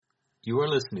You are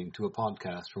listening to a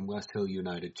podcast from West Hill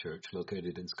United Church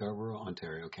located in Scarborough,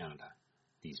 Ontario, Canada.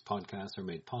 These podcasts are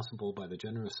made possible by the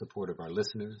generous support of our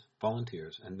listeners,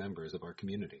 volunteers, and members of our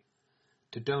community.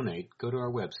 To donate, go to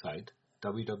our website,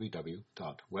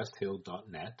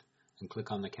 www.westhill.net, and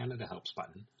click on the Canada Helps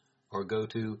button, or go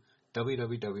to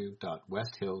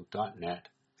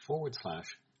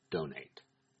www.westhill.net/donate.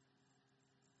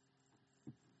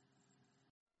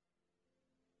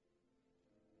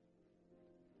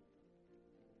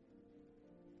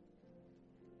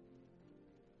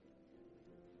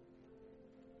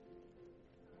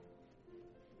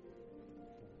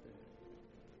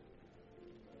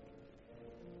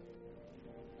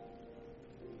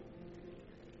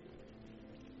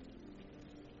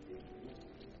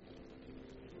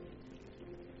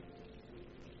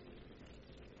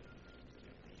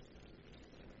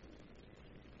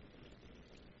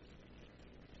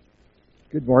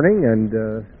 Good morning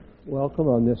and welcome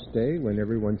on this day when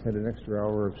everyone's had an extra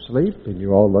hour of sleep and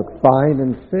you all look fine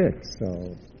and fit,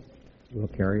 so we'll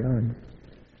carry on.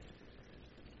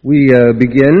 We acknowledge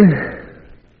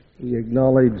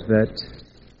that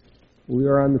we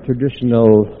are on the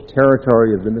traditional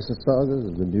territory of the Mississaugas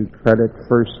of the New Credit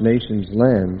First Nations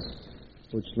lands,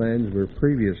 which lands were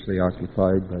previously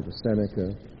occupied by the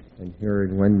Seneca and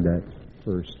Huron-Wendat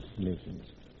First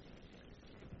Nations.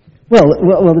 Well,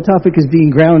 the topic is being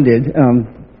grounded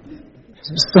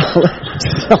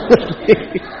solidly.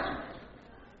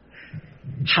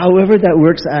 However, that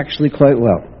works actually quite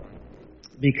well,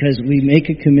 because we make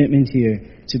a commitment here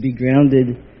to be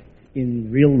grounded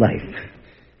in real life,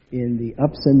 in the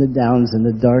ups and the downs, and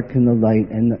the dark and the light,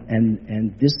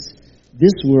 and this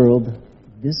world,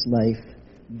 this life,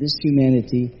 this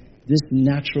humanity, this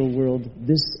natural world,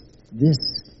 this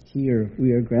here,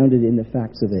 we are grounded in the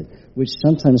facts of it, which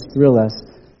sometimes thrill us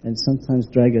and sometimes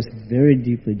drag us very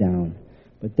deeply down.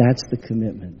 But that's the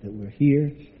commitment, that we're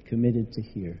here, committed to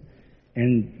here.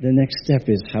 And the next step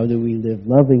is, how do we live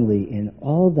lovingly in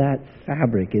all that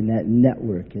fabric, in that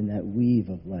network, in that weave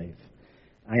of life?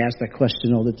 I ask that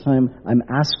question all the time. I'm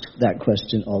asked that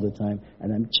question all the time.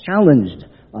 And I'm challenged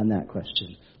on that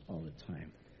question all the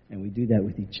time. And we do that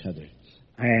with each other.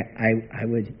 I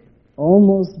would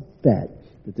almost bet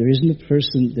that there isn't a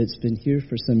person that's been here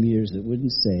for some years that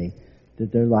wouldn't say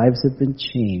that their lives have been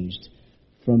changed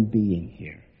from being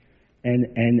here. And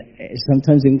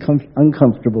sometimes in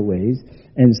uncomfortable ways,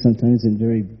 and sometimes in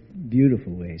very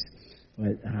beautiful ways.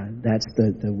 But that's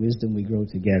the wisdom we grow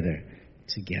together.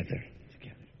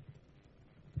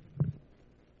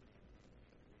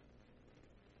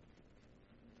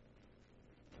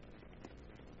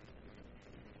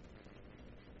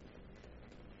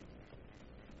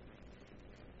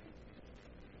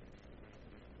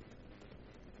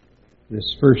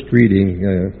 This first reading,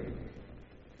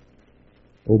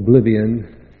 Oblivion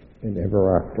and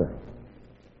Ever After.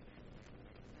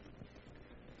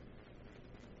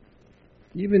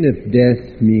 Even if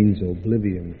death means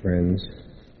oblivion, friends,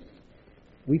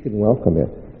 we can welcome it,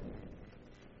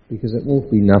 because it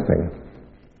won't be nothing.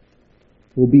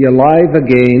 We'll be alive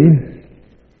again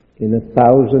in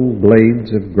 1,000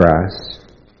 blades of grass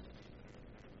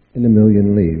and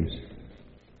 1,000,000 leaves.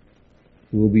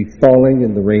 We'll be falling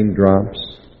in the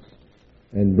raindrops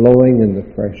and blowing in the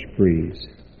fresh breeze.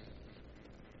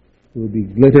 We'll be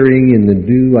glittering in the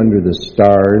dew under the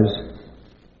stars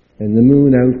and the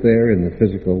moon out there in the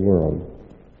physical world,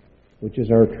 which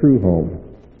is our true home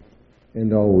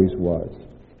and always was.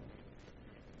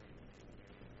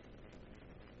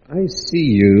 I see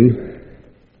you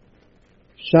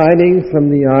shining from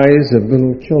the eyes of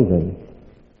little children.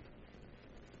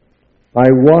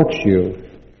 I watch you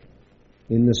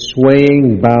in the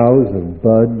swaying boughs of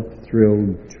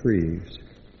bud-thrilled trees,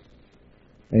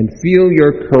 and feel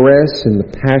your caress in the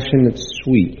passionate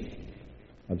sweep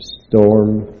of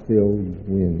storm-filled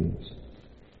winds.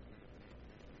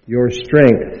 Your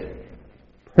strength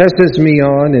presses me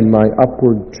on in my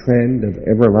upward trend of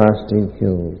everlasting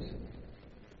hills.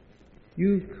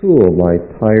 You cool my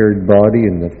tired body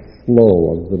in the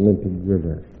flow of the limpid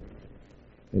river,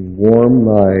 and warm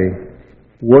my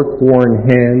work-worn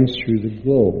hands through the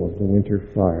glow of the winter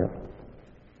fire.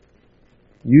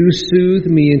 You soothe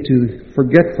me into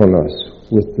forgetfulness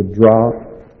with the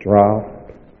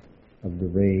drop of the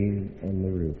rain on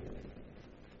the roof.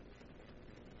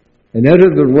 And out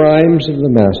of the rhymes of the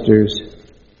masters,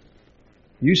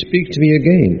 you speak to me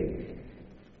again.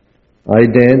 I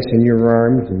dance in your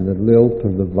arms in the lilt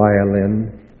of the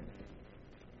violin,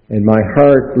 and my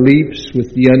heart leaps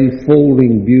with the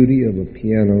unfolding beauty of a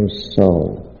piano's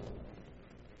song.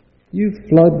 You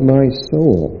flood my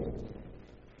soul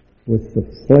with the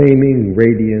flaming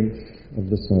radiance of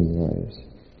the sunrise,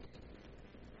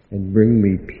 and bring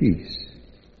me peace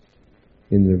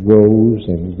in the rose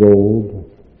and gold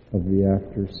of the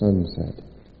after sunset.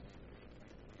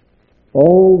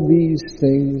 All these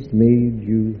things made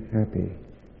you happy,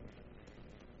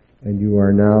 and you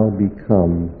are now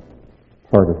become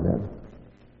part of them,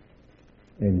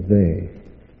 and they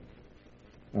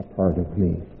are part of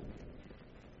me.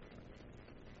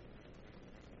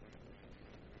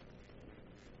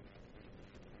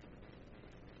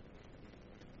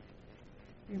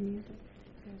 Your music,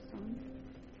 your song.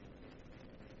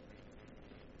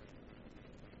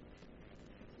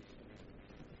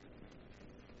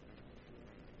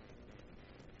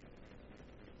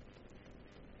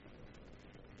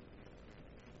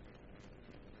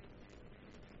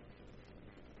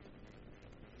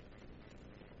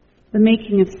 The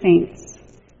making of saints,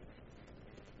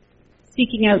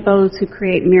 seeking out those who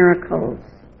create miracles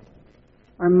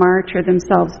or martyr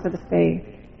themselves for the faith.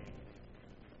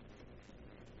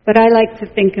 But I like to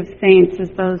think of saints as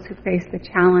those who face the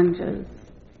challenges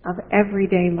of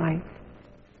everyday life,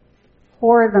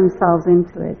 pour themselves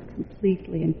into it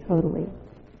completely and totally,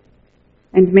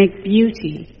 and make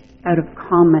beauty out of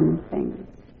common things.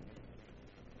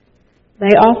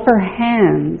 They offer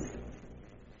hands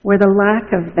where the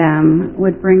lack of them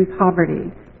would bring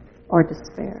poverty or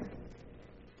despair.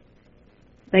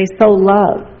 They sow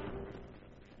love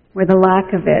where the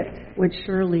lack of it would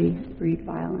surely breed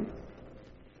violence.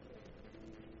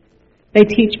 They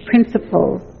teach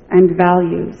principles and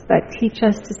values that teach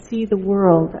us to see the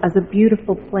world as a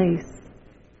beautiful place,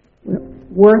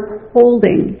 worth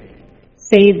holding,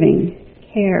 saving,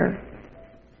 care.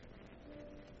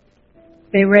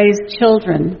 They raise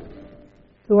children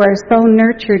who are so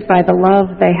nurtured by the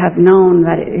love they have known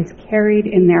that it is carried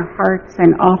in their hearts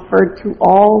and offered to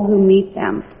all who meet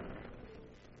them.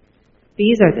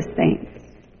 These are the saints,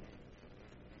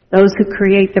 those who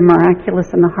create the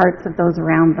miraculous in the hearts of those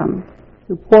around them,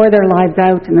 who pour their lives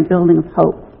out in the building of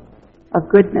hope, of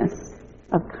goodness,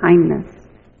 of kindness,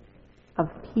 of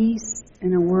peace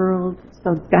in a world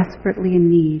so desperately in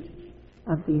need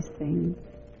of these things.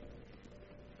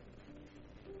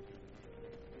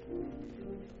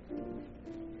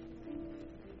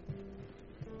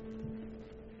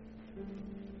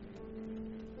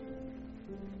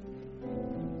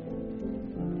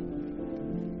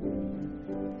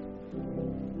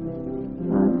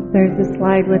 There's a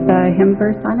slide with a hymn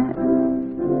verse on it.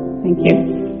 Thank you.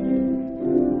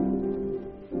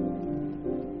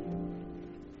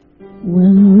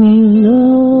 When we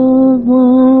love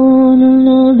one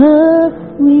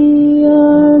another, we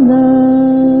are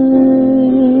light.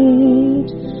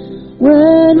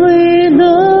 When we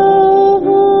love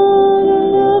one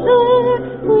another,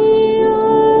 we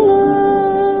are light.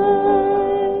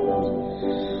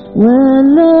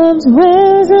 When love's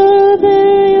ways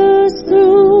obey us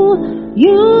through,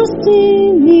 you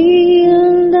see me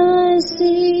and I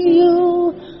see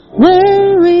you.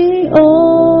 When we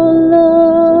all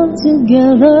love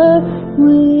together,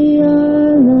 we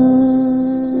are light.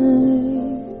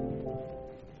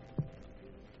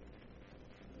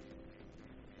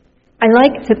 I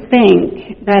like to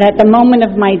think that at the moment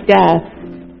of my death,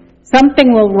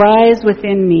 something will rise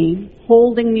within me,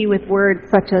 holding me with words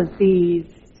such as these,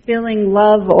 spilling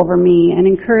love over me and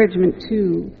encouragement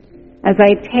too, as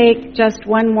I take just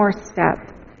one more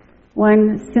step,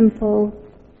 one simple,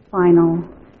 final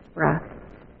breath.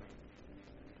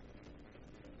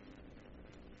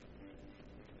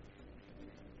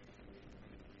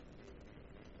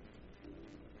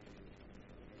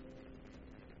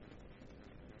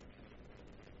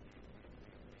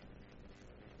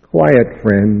 Quiet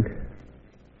friend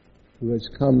who has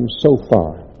come so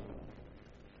far,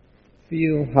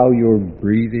 feel how your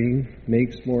breathing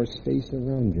makes more space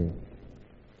around you.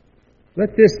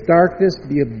 Let this darkness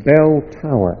be a bell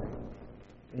tower,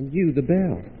 and you the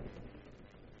bell.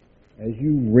 As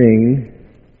you ring,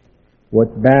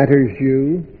 what batters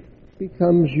you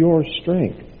becomes your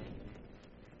strength.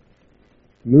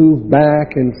 Move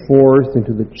back and forth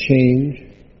into the change.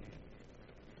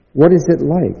 What is it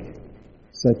like,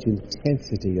 such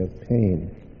intensity of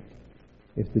pain?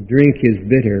 If the drink is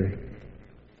bitter,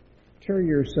 turn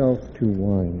yourself to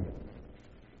wine.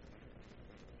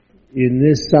 In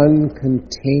this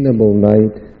uncontainable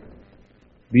night,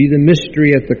 be the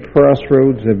mystery at the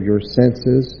crossroads of your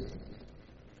senses,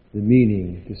 the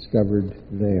meaning discovered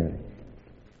there.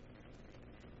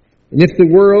 And if the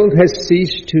world has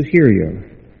ceased to hear you,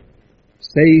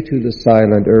 say to the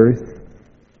silent earth,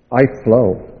 I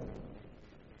flow.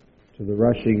 To the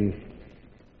rushing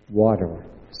water,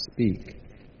 speak,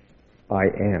 I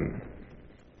am.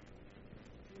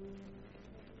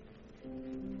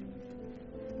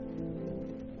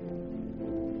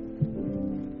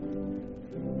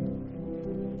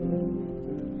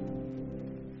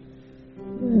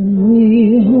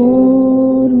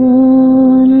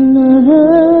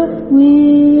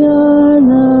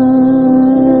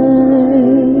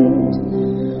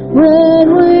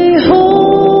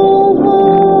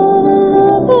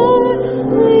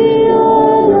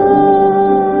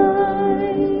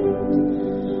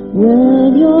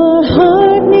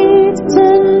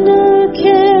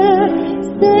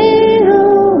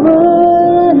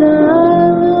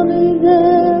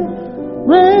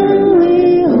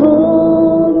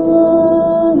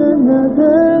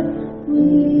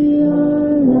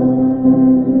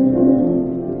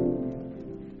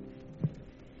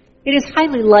 It is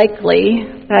highly likely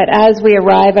that as we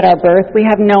arrive at our birth, we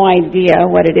have no idea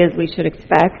what it is we should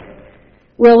expect.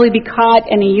 Will we be caught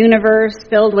in a universe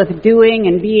filled with doing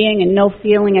and being and no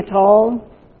feeling at all?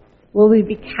 Will we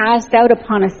be cast out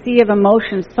upon a sea of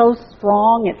emotions so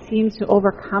strong it seems to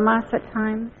overcome us at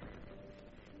times?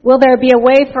 Will there be a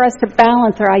way for us to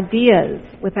balance our ideas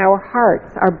with our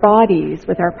hearts, our bodies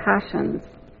with our passions?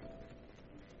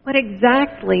 What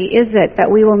exactly is it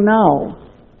that we will know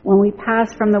when we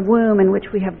pass from the womb in which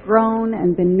we have grown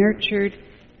and been nurtured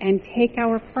and take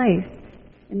our place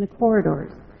in the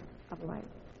corridors of life?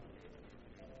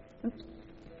 Oops.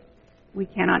 We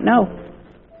cannot know.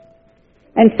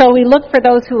 And so we look for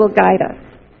those who will guide us,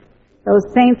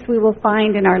 those saints we will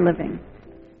find in our living.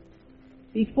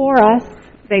 Before us,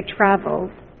 they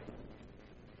traveled.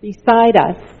 Beside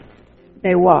us,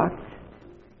 they walked.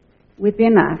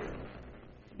 Within us,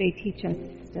 they teach us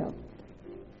still.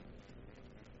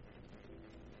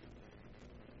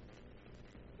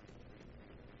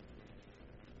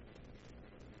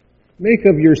 Make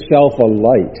of yourself a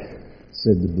light,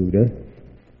 said the Buddha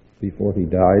before he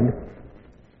died.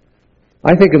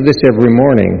 I think of this every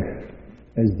morning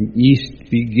as the east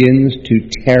begins to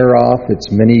tear off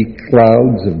its many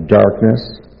clouds of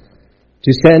darkness,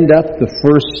 to send up the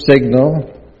first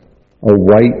signal, a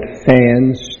white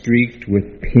fan streaked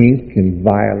with pink and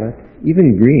violet,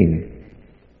 even green.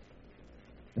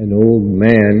 An old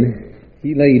man,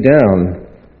 he lay down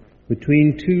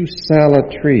between two sala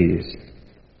trees,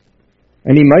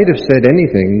 and he might have said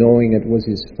anything, knowing it was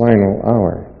his final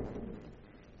hour.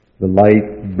 The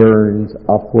light burns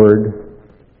upward.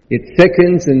 It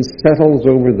thickens and settles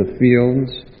over the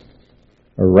fields.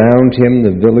 Around him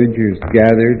the villagers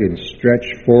gathered and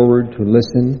stretched forward to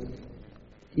listen,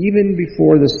 even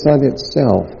before the sun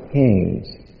itself hangs,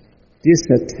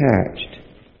 disattached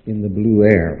in the blue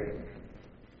air.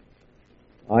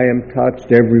 I am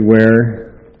touched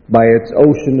everywhere by its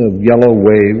ocean of yellow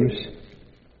waves.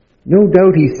 No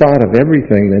doubt he thought of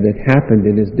everything that had happened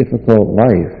in his difficult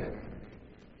life.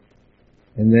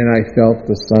 And then I felt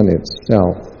the sun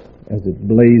itself as it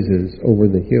blazes over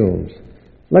the hills,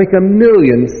 like a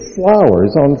million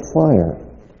flowers on fire.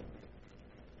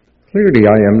 Clearly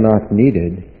I am not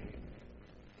needed,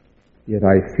 yet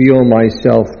I feel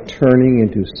myself turning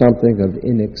into something of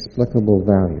inexplicable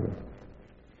value.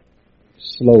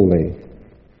 Slowly,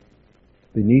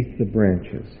 beneath the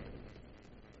branches,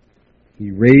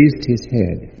 he raised his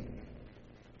head.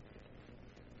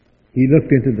 He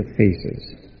looked into the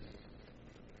faces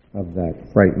of that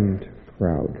frightened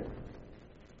crowd.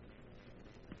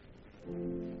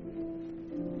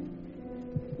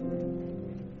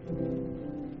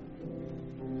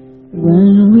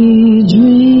 When we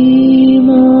dream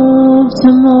of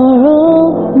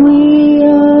tomorrow, we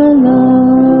are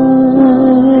light.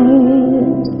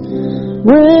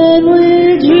 When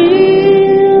we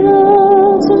dream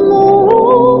of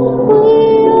tomorrow, we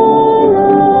are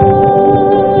light.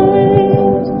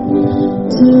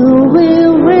 Till we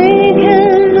wake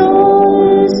and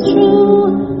all is true,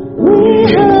 we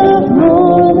have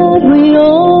more that we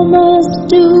all must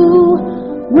do.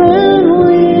 When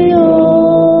we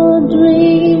all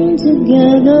dream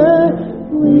together,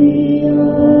 we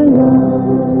are light.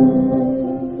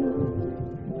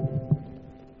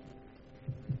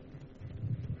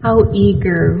 How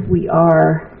eager we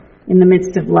are in the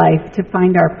midst of life to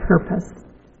find our purpose,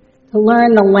 to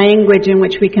learn the language in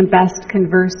which we can best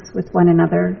converse with one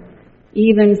another,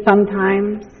 even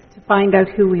sometimes to find out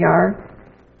who we are,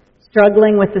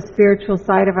 struggling with the spiritual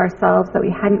side of ourselves that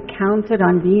we hadn't counted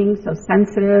on being so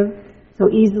sensitive, so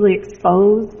easily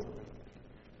exposed.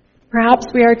 Perhaps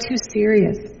we are too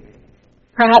serious.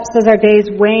 Perhaps as our days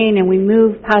wane and we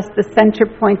move past the center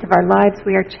point of our lives,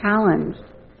 we are challenged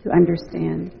to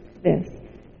understand this,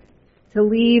 to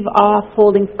leave off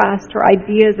holding fast to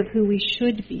ideas of who we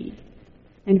should be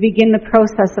and begin the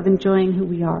process of enjoying who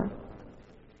we are.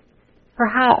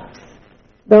 Perhaps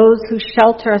those who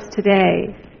shelter us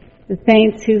today, the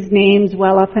saints whose names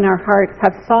well up in our hearts,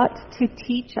 have sought to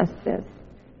teach us this,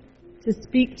 to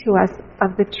speak to us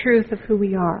of the truth of who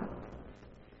we are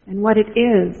and what it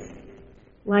is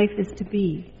life is to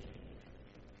be.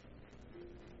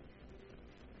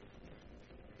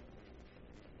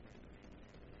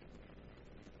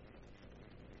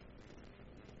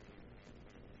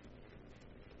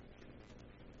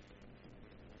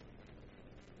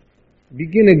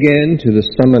 Begin again to the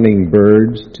summoning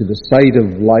birds, to the sight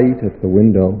of light at the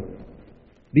window.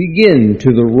 Begin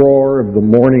to the roar of the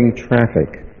morning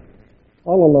traffic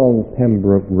all along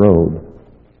Pembroke Road.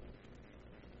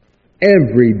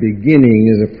 Every beginning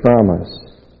is a promise,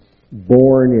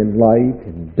 born in light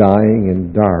and dying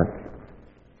in dark.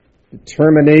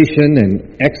 determination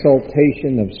and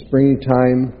exaltation of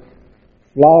springtime,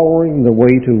 flowering the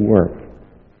way to work.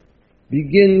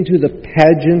 Begin to the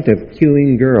pageant of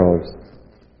queuing girls,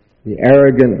 the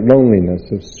arrogant loneliness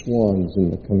of swans in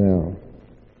the canal,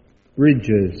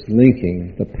 bridges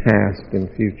linking the past and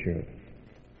future,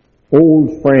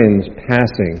 old friends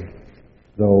passing,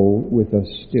 though with us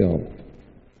still.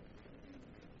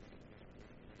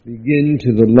 Begin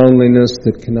to the loneliness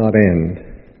that cannot end,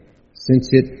 since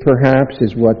it perhaps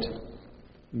is what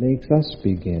makes us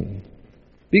begin.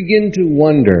 Begin to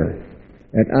wonder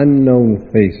at unknown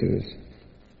faces,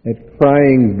 at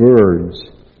crying birds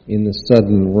in the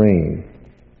sudden rain,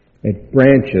 at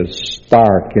branches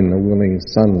stark in the willing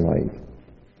sunlight,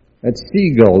 at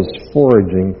seagulls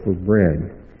foraging for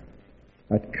bread,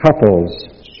 at couples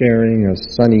sharing a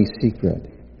sunny secret,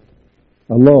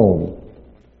 alone,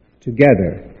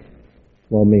 together,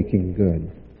 while making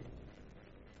good.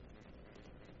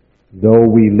 Though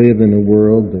we live in a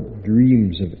world that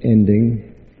dreams of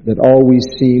ending, that always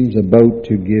seems about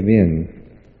to give in,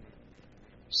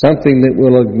 something that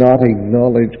will not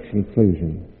acknowledge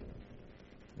conclusion,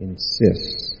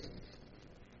 insists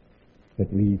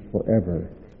that we forever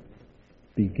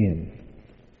begin.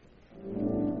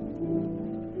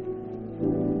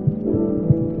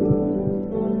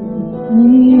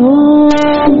 We all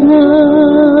love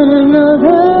one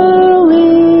another, we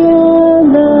are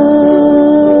light.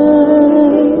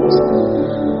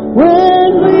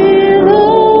 When we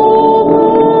love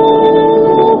one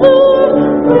another,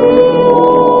 we are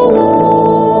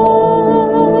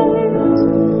light.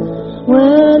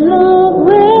 When love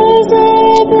wears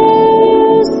our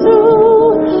barriers through,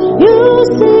 you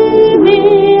see me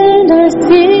and I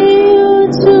see you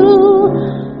too.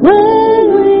 When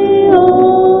we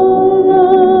all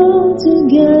love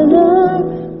together,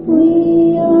 we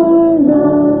are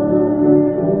light.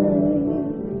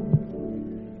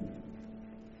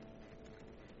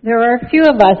 There are a few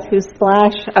of us who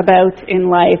splash about in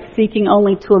life seeking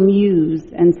only to amuse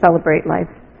and celebrate life.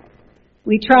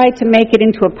 We try to make it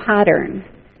into a pattern,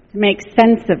 to make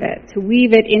sense of it, to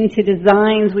weave it into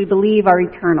designs we believe are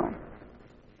eternal.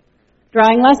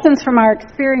 Drawing lessons from our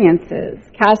experiences,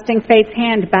 casting fate's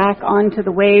hand back onto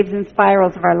the waves and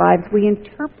spirals of our lives, we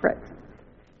interpret,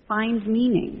 find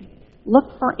meaning,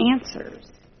 look for answers.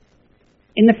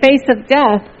 In the face of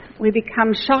death, we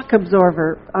become shock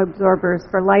absorbers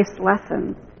for life's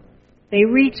lessons. They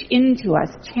reach into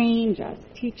us, change us,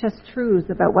 teach us truths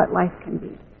about what life can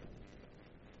be.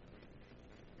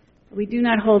 We do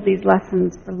not hold these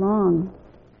lessons for long.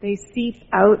 They seep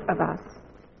out of us.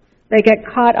 They get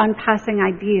caught on passing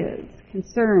ideas,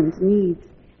 concerns, needs,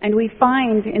 and we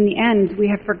find in the end we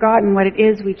have forgotten what it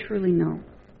is we truly know,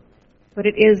 what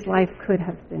it is life could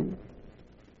have been.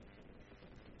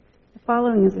 The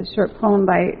following is a short poem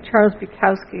by Charles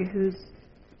Bukowski, whose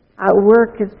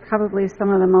work is probably some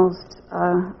of the most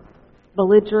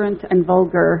belligerent and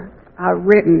vulgar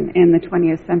written in the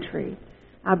 20th century.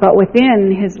 But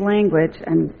within his language,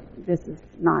 and this is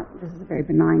a very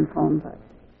benign poem,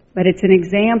 but it's an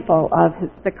example of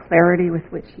the clarity with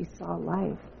which he saw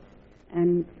life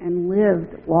and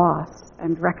lived, lost,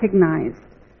 and recognized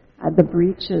the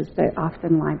breaches that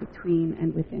often lie between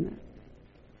and within us.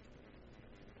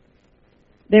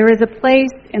 There is a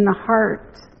place in the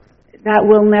heart that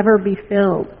will never be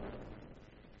filled,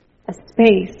 a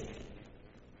space.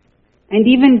 And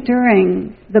even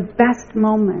during the best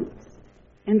moments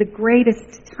and the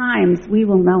greatest times, we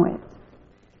will know it.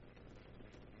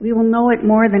 We will know it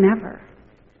more than ever.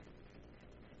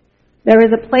 There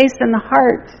is a place in the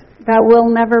heart that will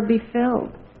never be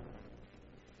filled.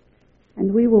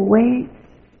 And we will wait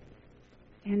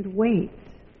and wait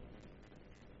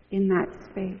in that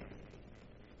space.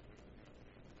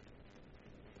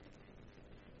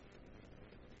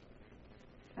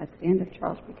 That's the end of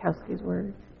Charles Bukowski's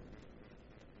words.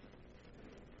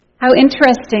 How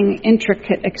interesting,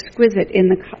 intricate, exquisite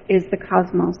is the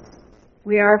cosmos.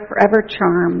 We are forever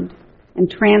charmed,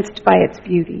 entranced by its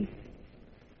beauty.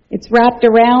 It's wrapped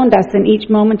around us in each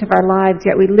moment of our lives,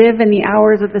 yet we live in the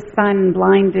hours of the sun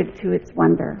blinded to its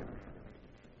wonder.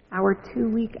 Our too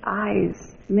weak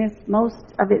eyes miss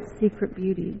most of its secret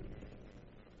beauty,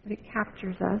 but it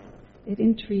captures us, it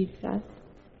intrigues us.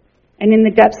 And in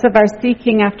the depths of our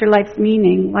seeking after life's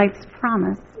meaning, life's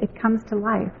promise, it comes to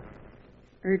life,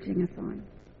 urging us on,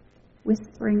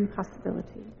 whispering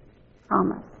possibility,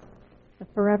 promise, the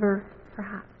forever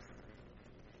perhaps.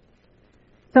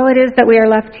 So it is that we are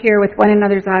left here with one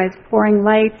another's eyes, pouring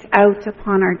light out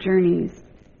upon our journeys,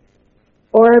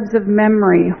 orbs of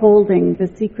memory holding the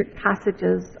secret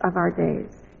passages of our days.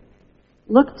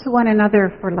 Look to one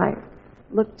another for life,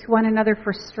 Look to one another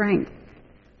for strength.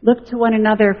 Look to one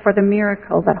another for the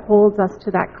miracle that holds us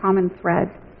to that common thread,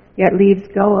 yet leaves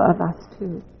go of us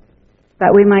too,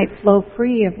 that we might flow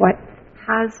free of what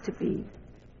has to be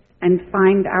and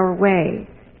find our way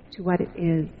to what it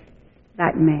is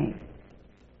that may.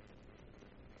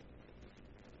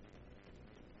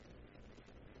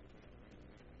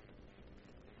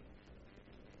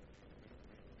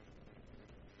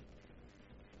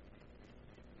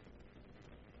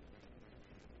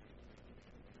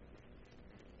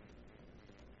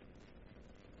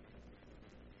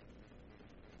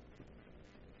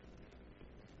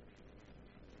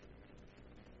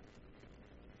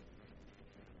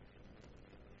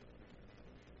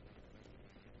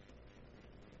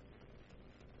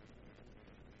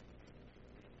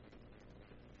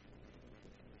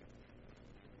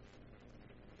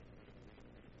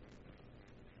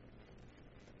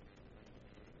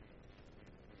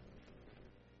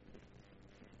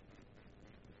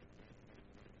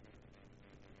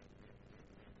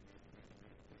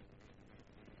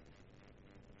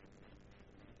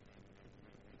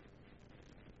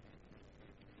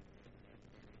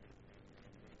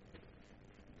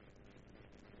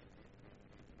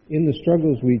 In the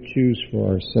struggles we choose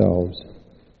for ourselves,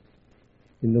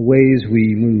 in the ways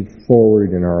we move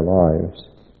forward in our lives,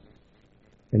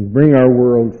 and bring our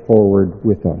world forward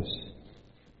with us,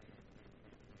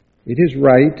 it is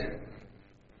right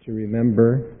to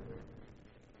remember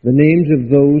the names of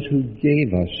those who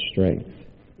gave us strength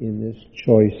in this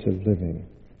choice of living.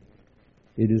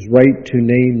 It is right to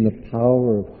name the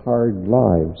power of hard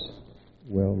lives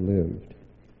well lived.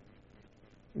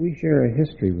 We share a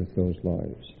history with those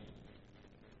lives.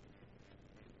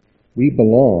 We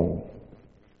belong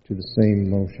to the same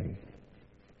motion.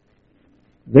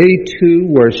 They too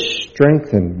were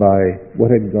strengthened by what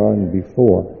had gone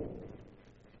before.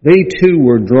 They too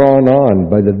were drawn on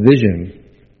by the vision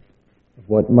of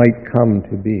what might come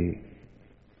to be.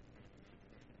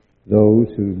 Those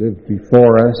who lived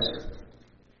before us,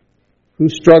 who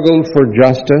struggled for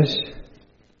justice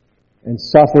and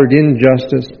suffered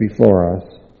injustice before us,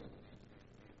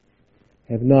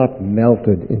 have not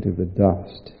melted into the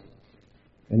dust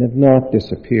and have not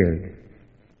disappeared.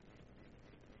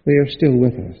 They are still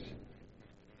with us.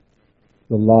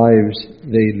 The lives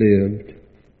they lived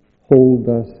hold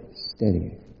us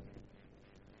steady.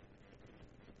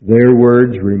 Their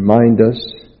words remind us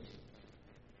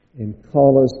and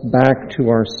call us back to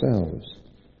ourselves.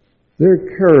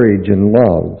 Their courage and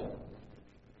love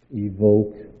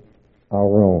evoke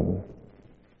our own.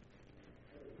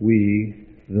 We,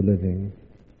 the living,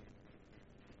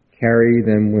 carry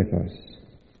them with us.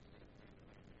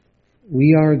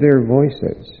 We are their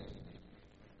voices,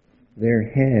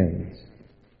 their hands,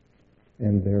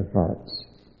 and their hearts.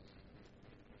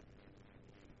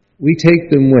 We take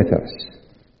them with us,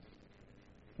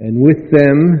 and with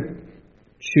them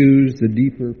choose the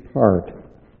deeper part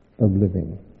of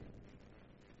living.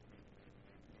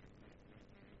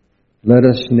 Let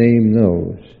us name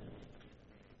those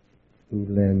who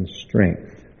lend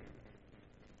strength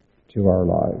to our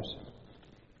lives.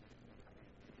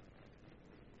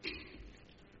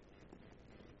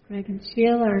 Greg and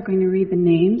Sheila are going to read the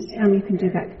names. You can do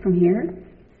that from here.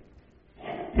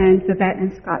 And Babette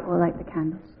and Scott will light the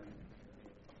candles.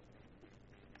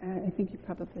 I think you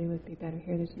probably would be better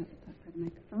here. There's no spot for the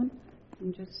microphone.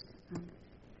 And just...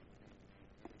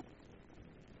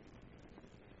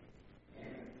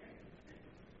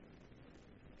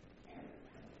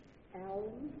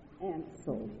 Alan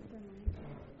Ansel.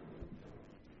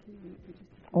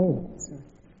 Oh, sorry.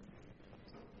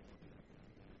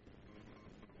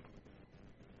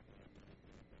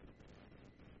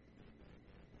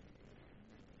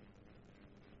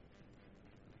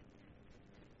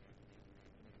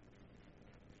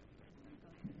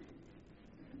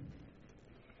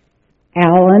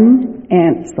 Alan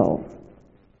Ansel,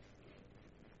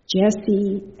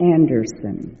 Jesse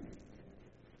Anderson,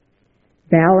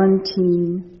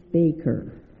 Valentine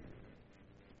Baker,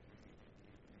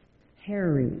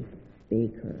 Harry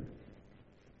Baker,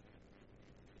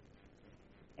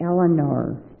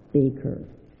 Eleanor Baker,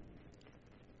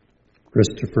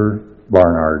 Christopher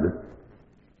Barnard,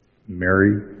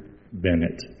 Mary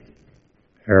Bennett,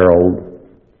 Harold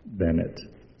Bennett,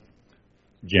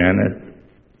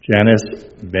 Janice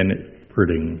Bennett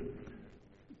Prudding,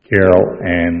 Carol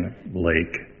Ann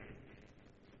Blake,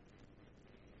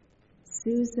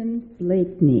 Susan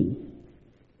Blakeney,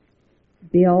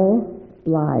 Bill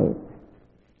Blythe,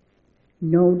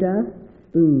 Noda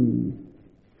Boone,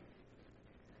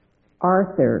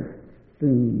 Arthur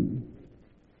Boone,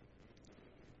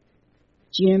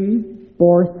 Jim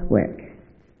Borthwick,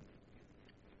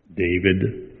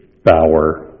 David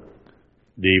Bauer,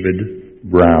 David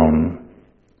Brown,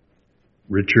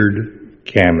 Richard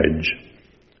Camage,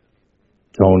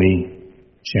 Tony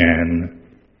Chan,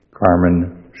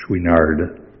 Carmen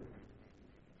Chouinard,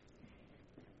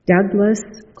 Douglas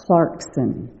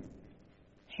Clarkson,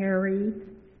 Harry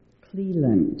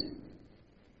Cleland,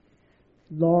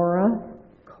 Laura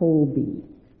Colby,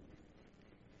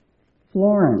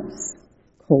 Florence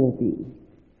Colby,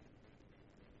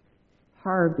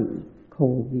 Harvey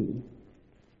Colby,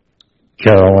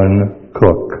 Carolyn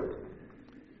Cook,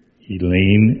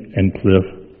 Elaine and Cliff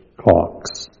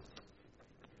Cox,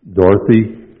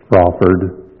 Dorothy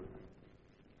Crawford,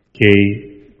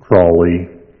 Kay Crawley,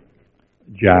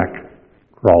 Jack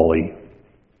Crawley,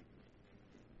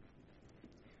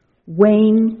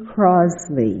 Wayne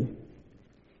Crosley,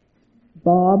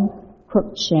 Bob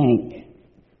Cruikshank,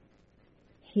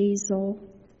 Hazel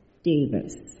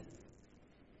Davis,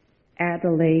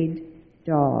 Adelaide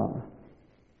Daw,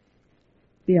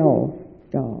 Bill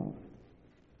Daw,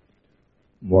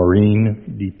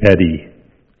 Maureen DePetty,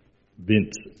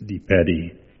 Vince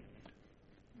DePetty,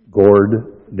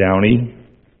 Gord Downey,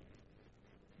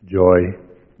 Joy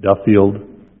Duffield,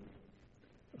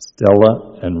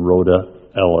 Stella and Rhoda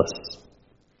Ellis,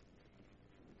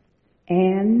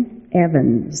 Ann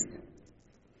Evans,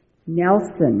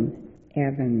 Nelson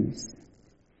Evans,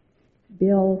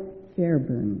 Bill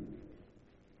Fairburn,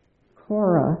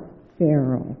 Cora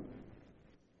Farrell,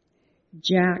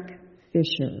 Jack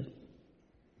Fisher,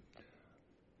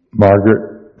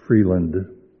 Margaret Freeland,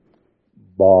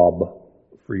 Bob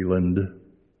Freeland,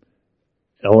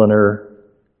 Eleanor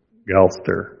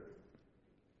Galster,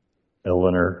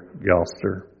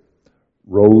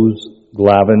 Rose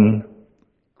Glavin,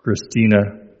 Christina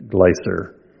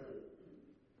Gleiser,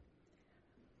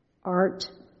 Art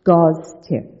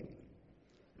Gosstick,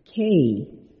 Kay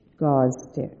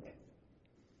Gosstick,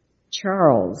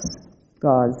 Charles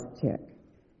Gosstick,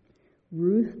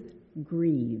 Ruth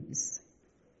Greaves,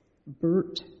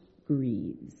 Bert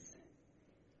Greaves,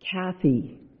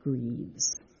 Kathy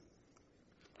Greaves,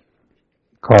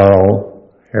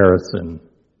 Carl Harrison,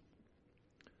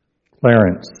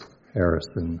 Clarence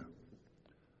Harrison,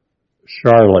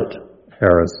 Charlotte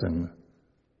Harrison,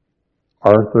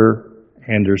 Arthur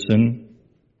Henderson,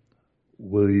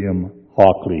 William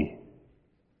Hockley,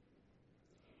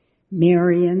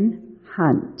 Marion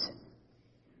Hunt,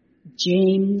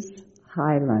 James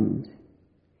Highland,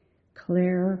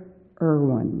 Claire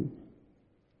Irwin,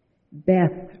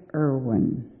 Beth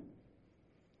Irwin,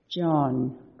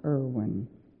 John Irwin,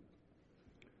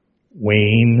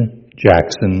 Wayne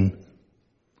Jackson,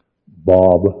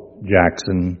 Bob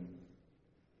Jackson,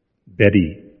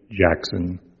 Betty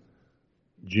Jackson,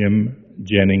 Jim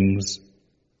Jennings,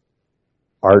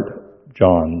 Art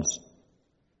Johns,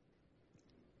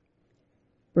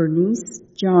 Bernice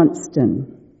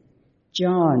Johnston,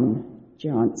 John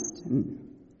Johnston,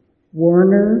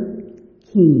 Warner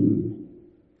Keene,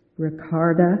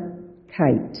 Ricarda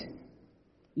Kite,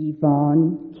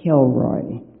 Yvonne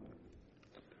Kilroy,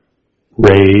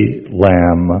 Ray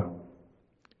Lamb,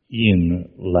 Ian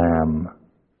Lamb,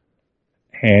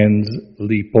 Hans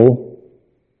Liepel,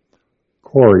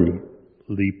 Corey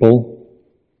Liepel,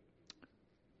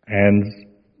 Hans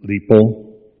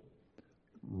Liepel,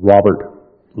 Robert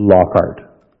Lockhart,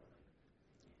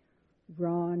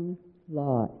 Ron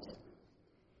Lott,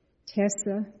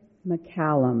 Tessa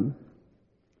McCallum,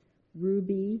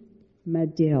 Ruby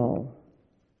Madill,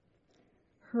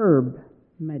 Herb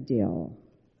Madill,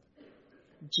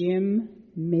 Jim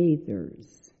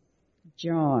Mathers,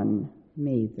 John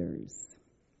Mathers,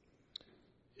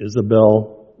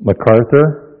 Isabel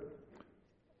MacArthur,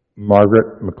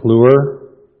 Margaret McClure,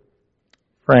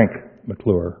 Frank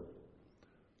McClure,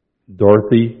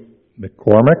 Dorothy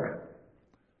McCormick,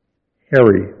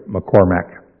 Harry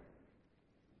McCormack,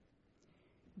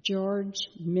 George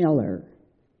Miller,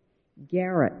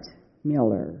 Garrett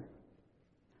Miller,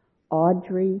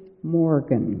 Audrey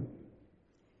Morgan,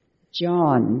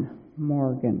 John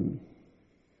Morgan,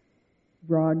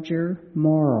 Roger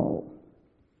Morrow,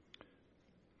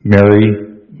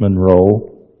 Mary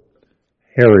Monroe,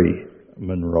 Harry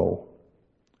Monroe,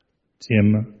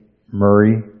 Tim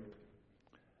Murray,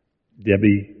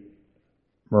 Debbie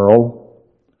Merle,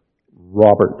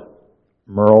 Robert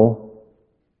Merle,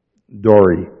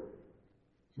 Dory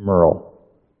Merle,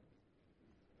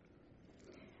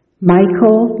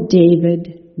 Michael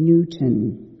David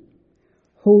Newton,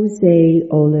 Jose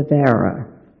Oliveira,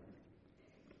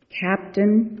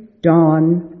 Captain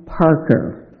Don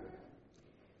Parker,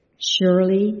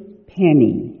 Shirley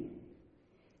Penny,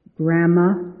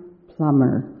 Grandma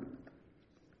Plummer,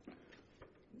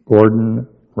 Gordon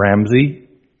Ramsey,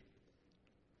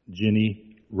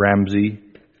 Ginny Ramsey,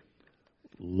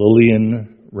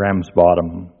 Lillian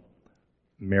Ramsbottom,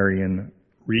 Marion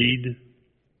Reed,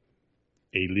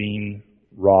 Aileen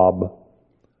Robb,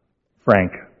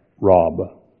 Frank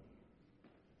Robb.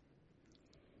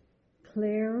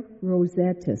 Claire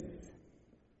Rosettis,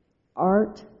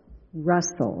 Art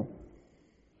Russell,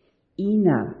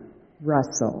 Ina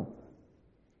Russell,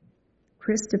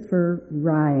 Christopher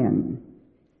Ryan,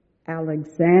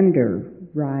 Alexander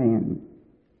Ryan,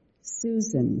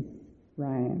 Susan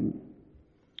Ryan.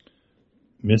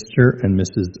 Mr. and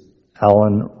Mrs.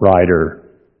 Alan Ryder,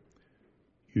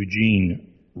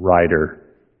 Eugene Ryder,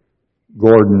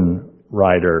 Gordon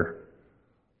Ryder,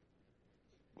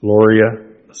 Gloria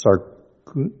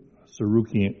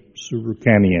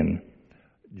Sarukanian,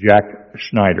 Jack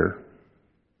Schneider.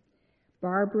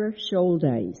 Barbara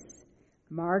Scholdice,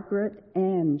 Margaret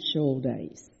Ann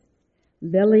Scholdice,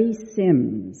 Lily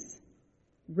Sims,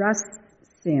 Russ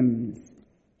Sims,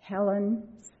 Helen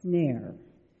Snare.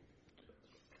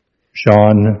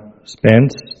 Sean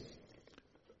Spence,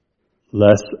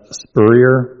 Les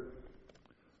Spurrier,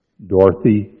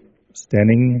 Dorothy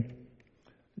Stenning,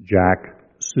 Jack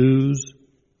Sues,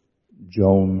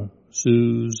 Joan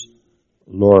Sues,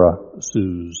 Laura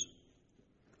Sues.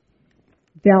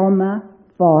 Velma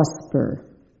Vosper,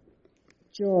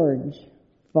 George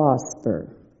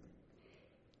Vosper,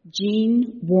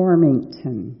 Jean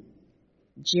Warmington,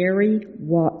 Jerry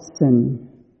Watson,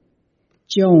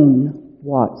 Joan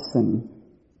Watson.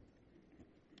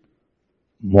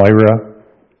 Moira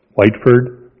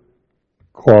Whiteford,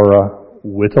 Cora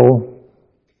Whittle,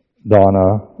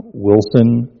 Donna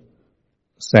Wilson,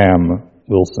 Sam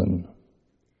Wilson.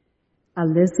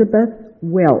 Elizabeth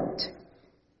Welt,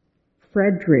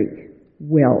 Frederick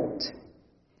Welt,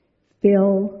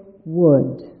 Phil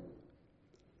Wood,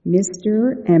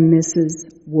 Mr. and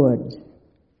Mrs. Wood,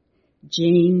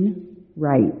 Jane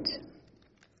Wright.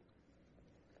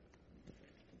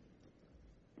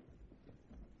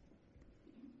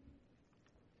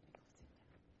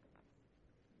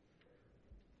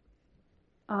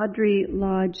 Audrey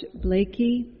Lodge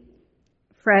Blakey,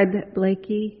 Fred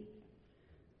Blakey,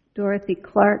 Dorothy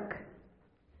Clark,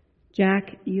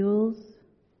 Jack Yules,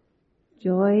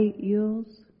 Joy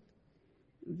Yules,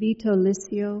 Vito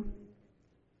Licio,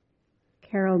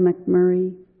 Carol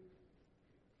McMurray,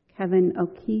 Kevin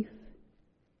O'Keefe,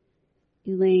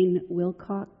 Elaine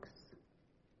Wilcox,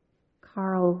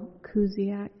 Carl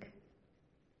Kuziak,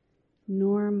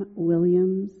 Norm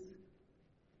Williams,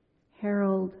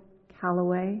 Harold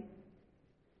Calloway,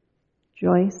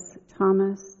 Joyce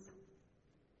Thomas,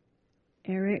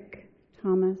 Eric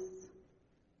Thomas,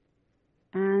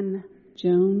 Anne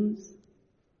Jones,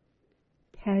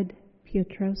 Ted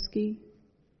Piotrowski,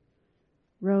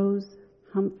 Rose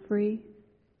Humphrey,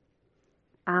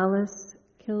 Alice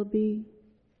Kilby,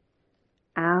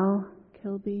 Al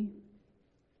Kilby,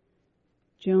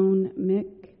 Joan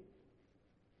Mick,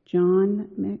 John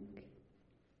Mick,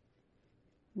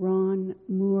 Ron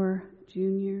Moore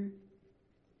Jr.,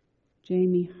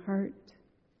 Jamie Hart,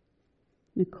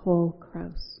 Nicole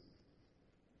Krause.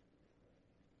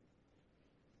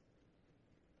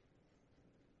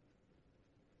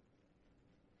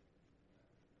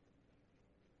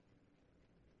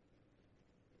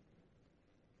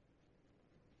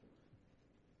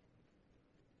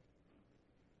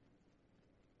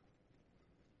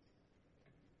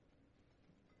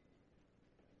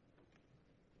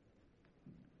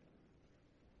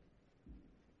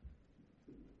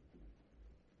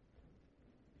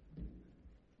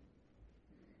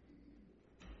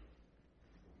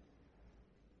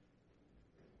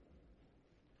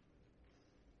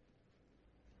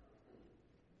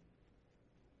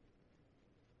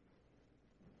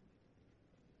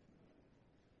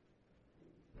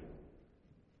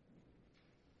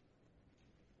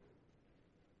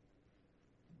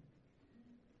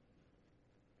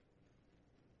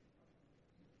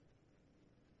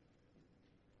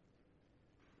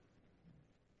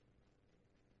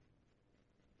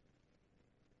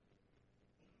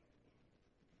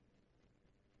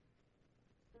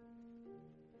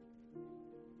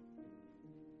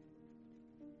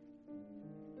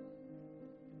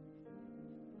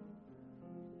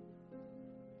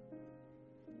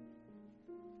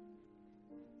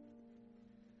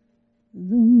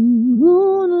 The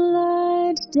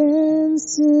moonlight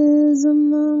dances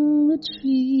among the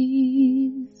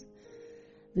trees.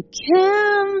 The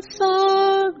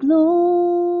campfire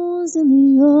glows in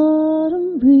the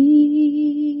autumn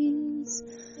breeze.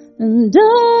 And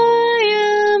I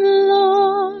am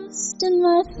lost in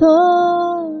my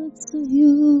thoughts of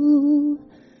you.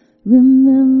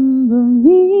 Remember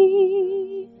me.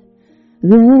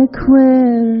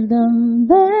 recuérdame.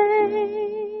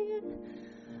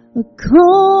 A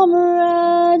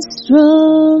comrade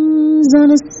strums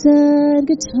on a sad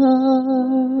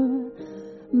guitar.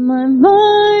 My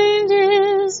mind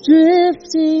is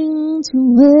drifting to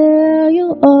where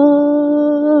you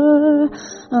are.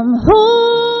 I'm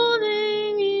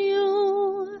holding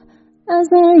you as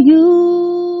I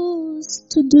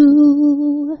used to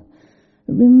do.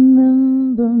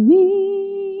 Remember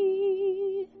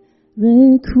me,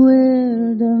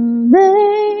 recuérdame,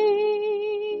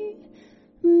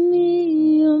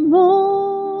 mi amor.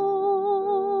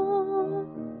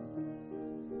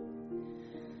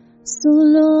 So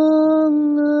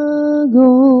long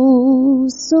ago,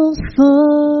 so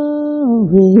far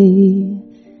away,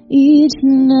 each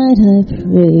night I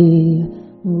pray,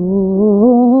 oh,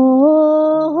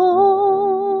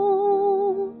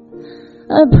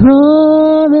 I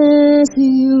promise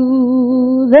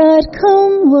you that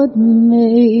come what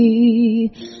may,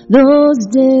 those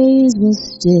days will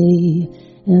stay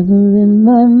ever in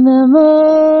my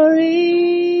memory.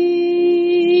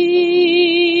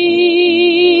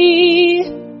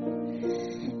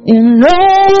 In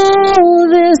all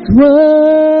this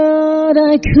world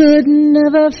I could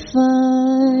never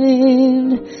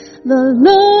find the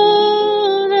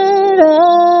love that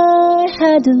I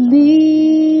had to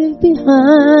leave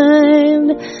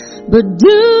behind. But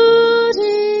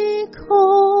duty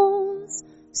calls,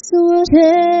 so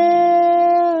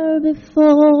whatever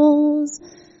befalls,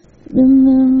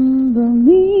 remember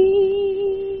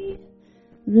me,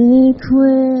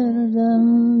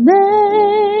 recuérdame,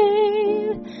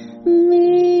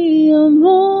 mi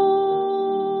amor.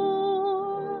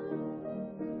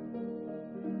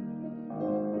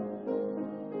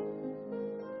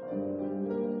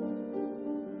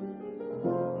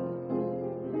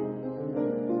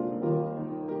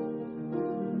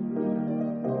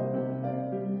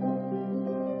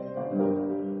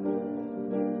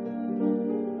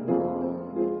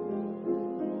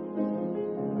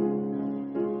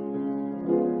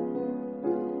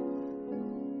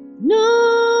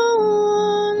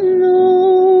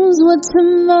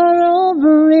 Tomorrow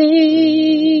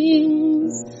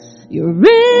brings. You're in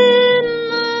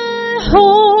my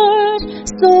heart,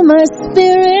 so my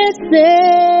spirit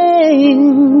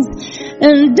sings,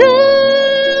 and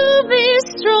I'll be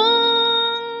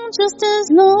strong just as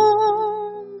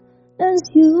long as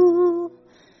you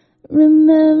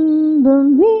remember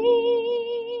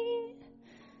me,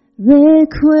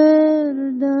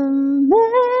 recuérdame,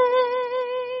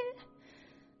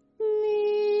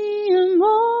 mi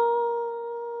amor.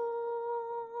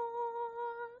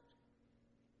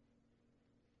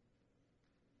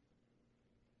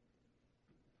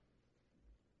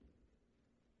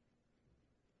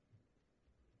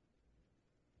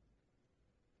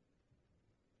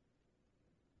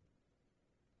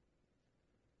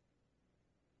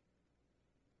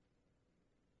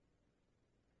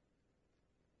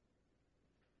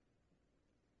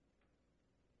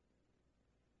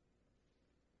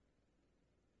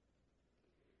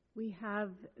 We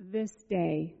have this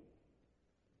day,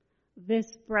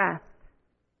 this breath,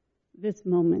 this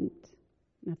moment,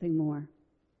 nothing more.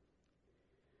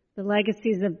 The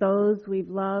legacies of those we've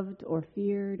loved or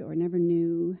feared or never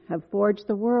knew have forged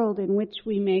the world in which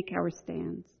we make our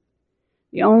stands.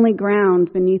 The only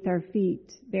ground beneath our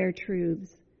feet, their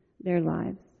truths, their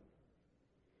lives.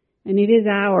 And it is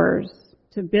ours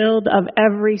to build of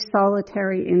every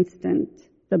solitary instant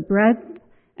the breadth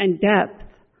and depth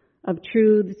of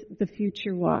truths the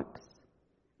future walks,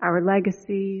 our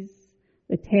legacies,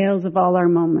 the tales of all our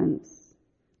moments,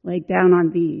 laid down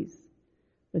on these,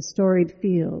 the storied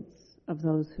fields of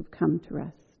those who've come to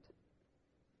rest.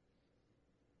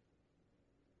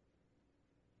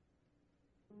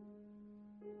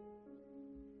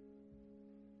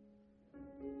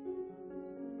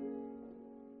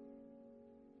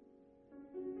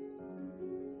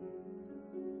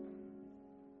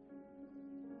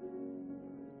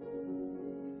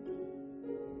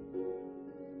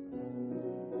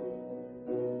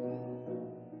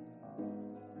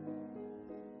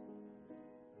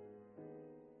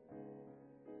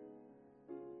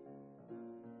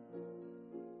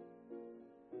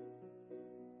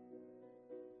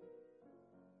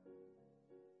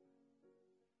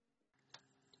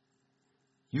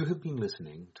 You have been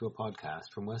listening to a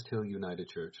podcast from West Hill United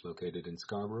Church located in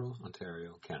Scarborough,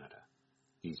 Ontario, Canada.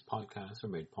 These podcasts are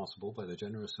made possible by the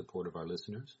generous support of our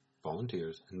listeners,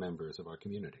 volunteers, and members of our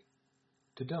community.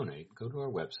 To donate, go to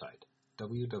our website,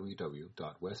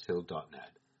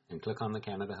 www.westhill.net, and click on the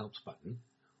Canada Helps button,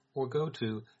 or go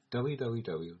to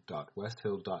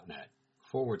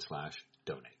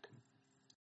www.westhill.net/donate.